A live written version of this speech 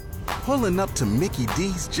Pulling up to Mickey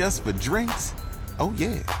D's just for drinks? Oh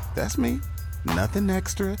yeah, that's me. Nothing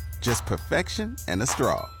extra, just perfection and a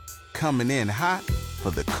straw. Coming in hot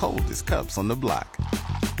for the coldest cups on the block.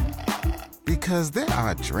 Because there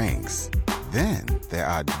are drinks. Then there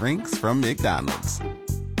are drinks from McDonald's.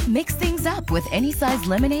 Mix things up with any size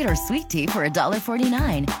lemonade or sweet tea for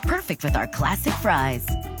 $1.49. Perfect with our classic fries.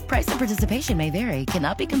 Price and participation may vary.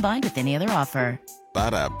 Cannot be combined with any other offer.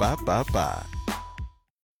 Ba-da-ba-ba-ba.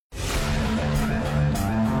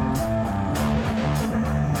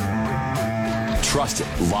 Trusted,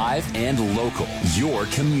 live, and local. Your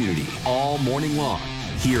community all morning long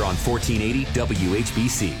here on 1480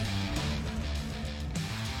 WHBC.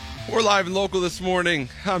 We're live and local this morning.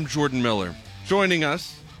 I'm Jordan Miller. Joining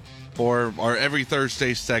us for our Every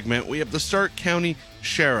Thursday segment, we have the Stark County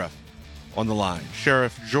Sheriff on the line,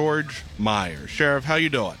 Sheriff George Maier. Sheriff, how you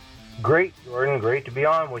doing? Great, Jordan. Great to be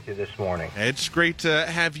on with you this morning. It's great to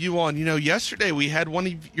have you on. You know, yesterday we had one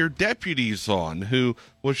of your deputies on who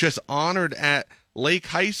was just honored at Lake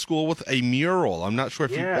High School with a mural. I'm not sure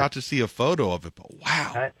if you got to see a photo of it, but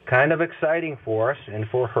wow. Kind of exciting for us and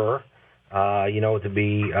for her, to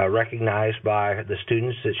be recognized by the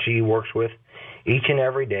students that she works with each and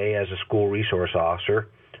every day as a school resource officer,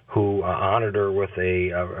 who honored her with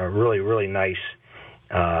a really, really nice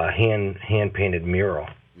hand-painted mural.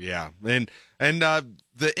 Yeah, and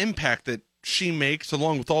the impact that she makes,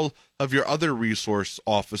 along with all of your other resource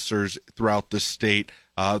officers throughout the state,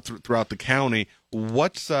 throughout the county,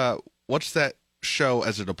 what's that show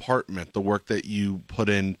as a department, the work that you put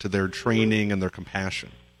into their training and their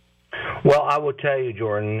compassion? Well, I will tell you,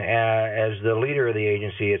 Jordan, as the leader of the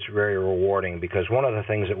agency, it's very rewarding, because one of the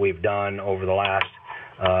things that we've done over the last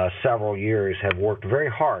several years have worked very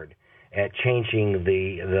hard at changing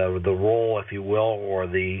the role, if you will, or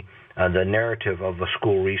the narrative of a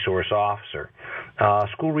school resource officer.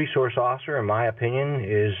 School resource officer, in my opinion,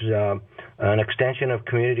 is an extension of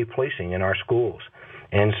community policing in our schools.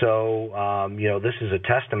 And so, this is a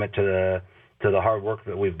testament to the hard work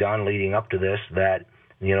that we've done leading up to this, that,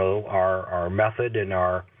 our method and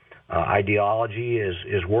our ideology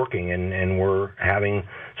is working, and we're having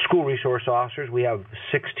school resource officers. We have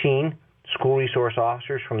 16 school resource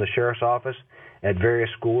officers from the sheriff's office at various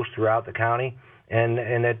schools throughout the county, and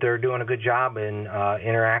that they're doing a good job in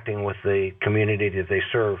interacting with the community that they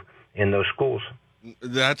serve in those schools.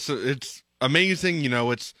 It's amazing.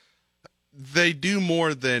 They do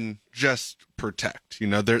more than just protect.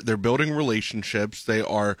 They're building relationships. They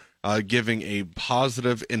are giving a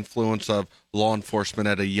positive influence of law enforcement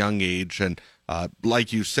at a young age. And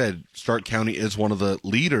like you said, Stark County is one of the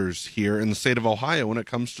leaders here in the state of Ohio when it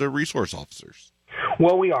comes to resource officers.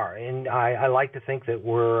 Well, we are, and I like to think that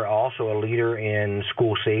we're also a leader in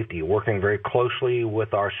school safety, working very closely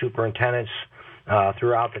with our superintendents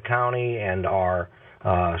throughout the county and our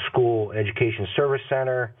school education service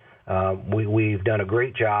center. We've done a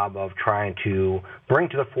great job of trying to bring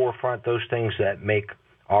to the forefront those things that make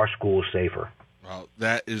our schools safer. Well,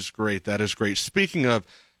 that is great. That is great. Speaking of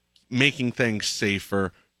making things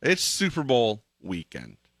safer, it's Super Bowl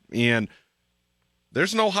weekend, and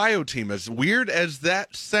there's an Ohio team. As weird as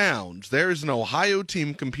that sounds, there is an Ohio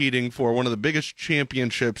team competing for one of the biggest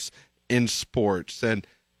championships in sports. And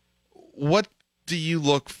what do you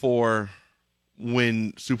look for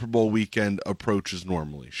when Super Bowl weekend approaches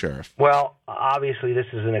normally, Sheriff? Well, obviously this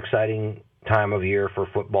is an exciting time of year for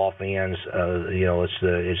football fans. It's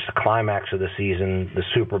the climax of the season, the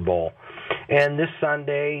Super Bowl. And this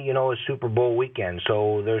Sunday, is Super Bowl weekend,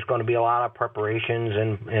 so there's going to be a lot of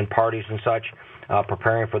preparations and parties and such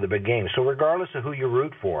preparing for the big game. So regardless of who you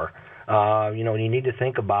root for, you need to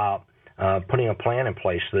think about putting a plan in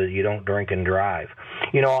place so that you don't drink and drive.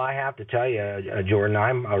 I have to tell you, Jordan,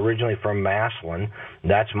 I'm originally from Massillon.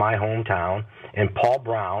 That's my hometown. And Paul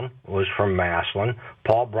Brown was from Massillon.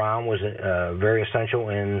 Paul Brown was very essential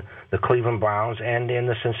in the Cleveland Browns and in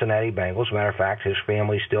the Cincinnati Bengals. As a matter of fact, his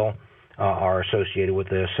family still are associated with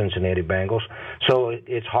the Cincinnati Bengals. So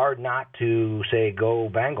it's hard not to say, go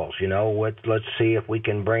Bengals. Let's see if we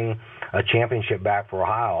can bring a championship back for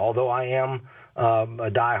Ohio. Although I am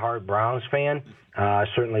a diehard Browns fan, I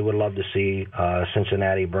certainly would love to see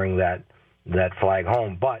Cincinnati bring that flag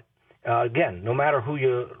home. But again, no matter who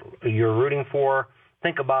you're rooting for,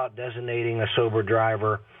 think about designating a sober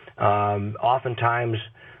driver. Oftentimes,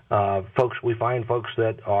 we find folks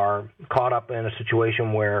that are caught up in a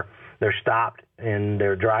situation where they're stopped and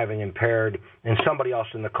they're driving impaired, and somebody else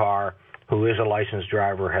in the car who is a licensed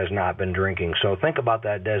driver has not been drinking. So think about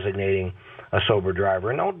that, designating a sober driver.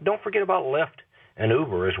 And don't forget about Lyft and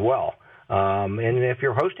Uber as well. And if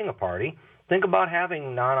you're hosting a party, think about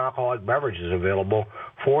having non-alcoholic beverages available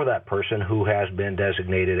for that person who has been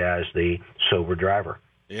designated as the sober driver.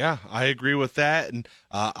 Yeah, I agree with that. And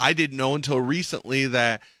I didn't know until recently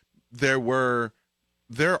that there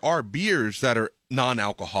are beers that are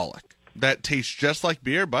non-alcoholic that taste just like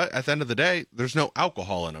beer, but at the end of the day, there's no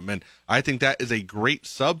alcohol in them. And I think that is a great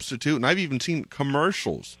substitute. And I've even seen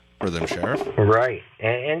commercials for them, Sheriff. Right.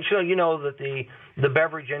 And so, you know, that the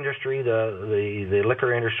beverage industry, the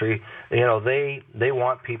liquor industry, you know, they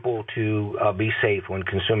want people to be safe when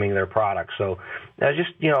consuming their products. So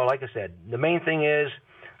just, you know, like I said, the main thing is,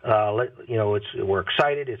 we're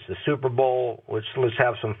excited. It's the Super Bowl. Let's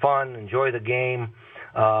have some fun, enjoy the game.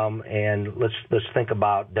 And let's think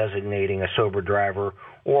about designating a sober driver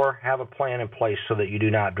or have a plan in place so that you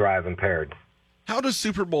do not drive impaired. How does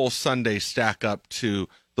Super Bowl Sunday stack up to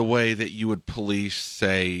the way that you would police,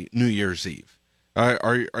 say, New Year's Eve?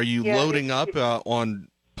 Are you loading up on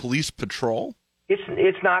police patrol?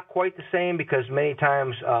 It's not quite the same because many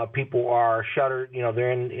times people are shuttered. You know,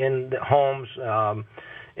 they're in the homes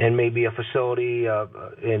and maybe a facility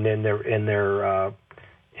in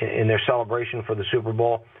their celebration for the Super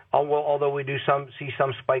Bowl. Although we do see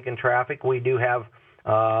some spike in traffic, we do have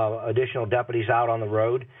additional deputies out on the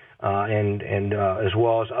road, and as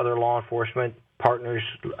well as other law enforcement partners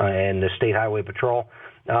and the State Highway Patrol.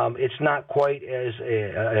 It's not quite as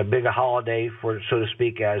a big a holiday, so to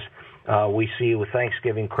speak, as we see with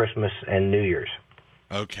Thanksgiving, Christmas, and New Year's.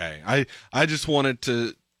 Okay, I just wanted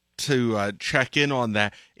to check in on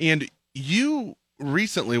that. And you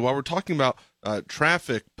recently, while we're talking about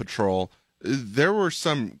traffic patrol, there were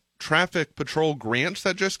some traffic patrol grants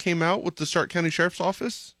that just came out with the Stark County Sheriff's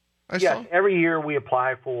Office. Yes, every year we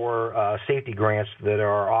apply for safety grants that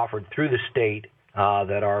are offered through the state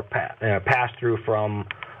that are passed through from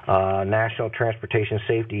National Transportation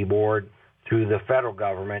Safety Board through the federal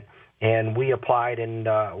government. And we applied, and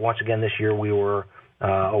once again this year we were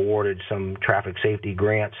awarded some traffic safety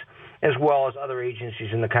grants, as well as other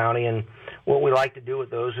agencies in the county. And what we like to do with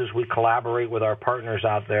those is we collaborate with our partners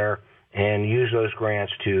out there and use those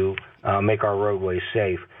grants to make our roadways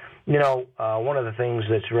safe. You know, one of the things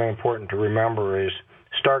that's very important to remember is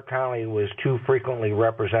Stark County was too frequently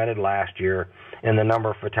represented last year in the number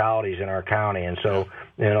of fatalities in our county. And so,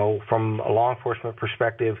 you know, from a law enforcement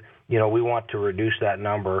perspective, you know, we want to reduce that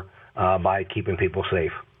number by keeping people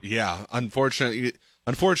safe. Yeah,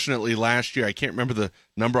 unfortunately, last year, I can't remember the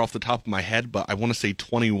number off the top of my head, but I want to say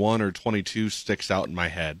 21 or 22 sticks out in my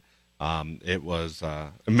head. It was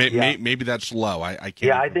maybe that's low. I can't.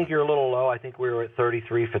 Yeah, I think you're a little low. I think we were at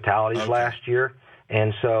 33 fatalities last year,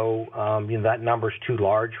 and so that number's too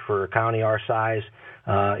large for a county our size.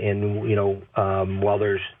 While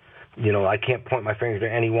there's, I can't point my finger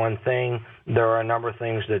to any one thing. There are a number of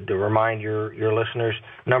things that to remind your listeners.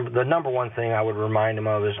 The number one thing I would remind them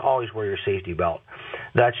of is always wear your safety belt.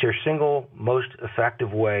 That's your single most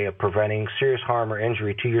effective way of preventing serious harm or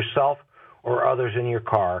injury to yourself or others in your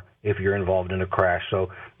car if you're involved in a crash. So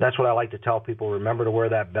that's what I like to tell people. Remember to wear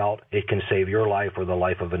that belt. It can save your life or the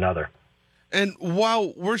life of another. And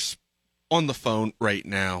while we're on the phone right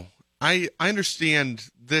now, I understand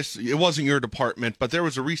this, it wasn't your department, but there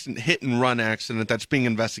was a recent hit-and-run accident that's being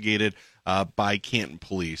investigated by Canton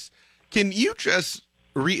Police. Can you just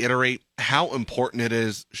reiterate how important it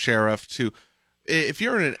is, Sheriff, to, if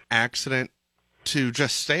you're in an accident, to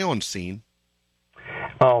just stay on scene?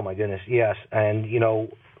 Oh, my goodness, yes. And,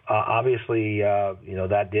 obviously,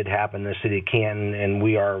 that did happen in the city of Canton, and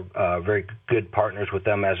we are very good partners with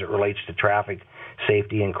them as it relates to traffic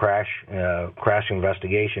safety and crash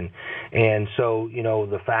investigation. And so,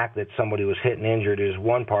 the fact that somebody was hit and injured is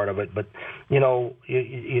one part of it, but,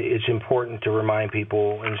 it's important to remind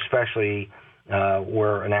people, and especially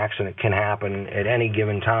where an accident can happen at any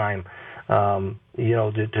given time,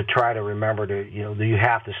 to try to remember you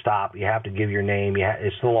have to stop, you have to give your name,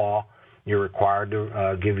 it's the law. You're required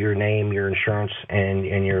to give your name, your insurance, and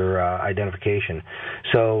your identification.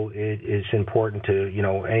 So it's important to,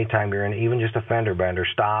 anytime you're in even just a fender bender,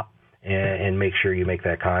 stop and make sure you make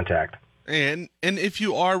that contact. And if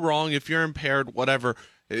you are wrong, if you're impaired, whatever,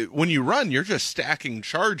 when you run, you're just stacking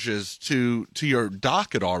charges to your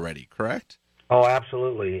docket already, correct? Oh,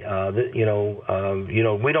 absolutely. We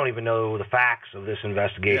don't even know the facts of this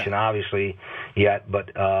investigation, obviously, yet. But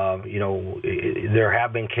there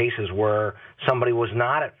have been cases where somebody was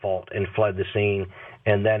not at fault and fled the scene,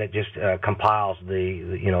 and then it just compiles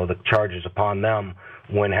the charges upon them.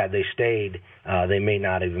 When had they stayed, they may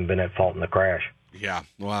not have even been at fault in the crash. Yeah.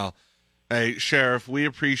 Well, hey, Sheriff, we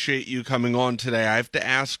appreciate you coming on today. I have to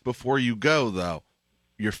ask before you go, though,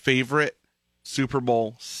 your favorite Super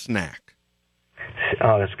Bowl snack.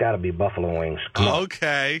 Oh, it's got to be buffalo wings. Come on.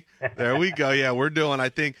 Okay, there we go. Yeah, we're doing. I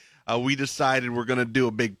think we decided we're going to do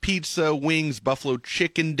a big pizza, wings, buffalo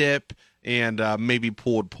chicken dip, and maybe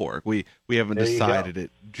pulled pork. We haven't decided it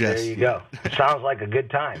just There you yet. go. Sounds like a good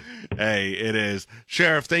time. Hey, it is.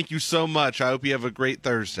 Sheriff, thank you so much. I hope you have a great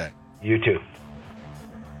Thursday. You too.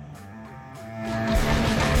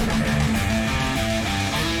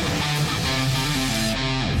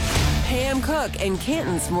 Pam Cook and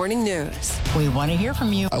Canton's Morning News. We want to hear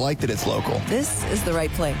from you. I like that it's local. This is the right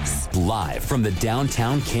place. Live from the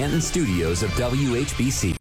downtown Canton studios of WHBC.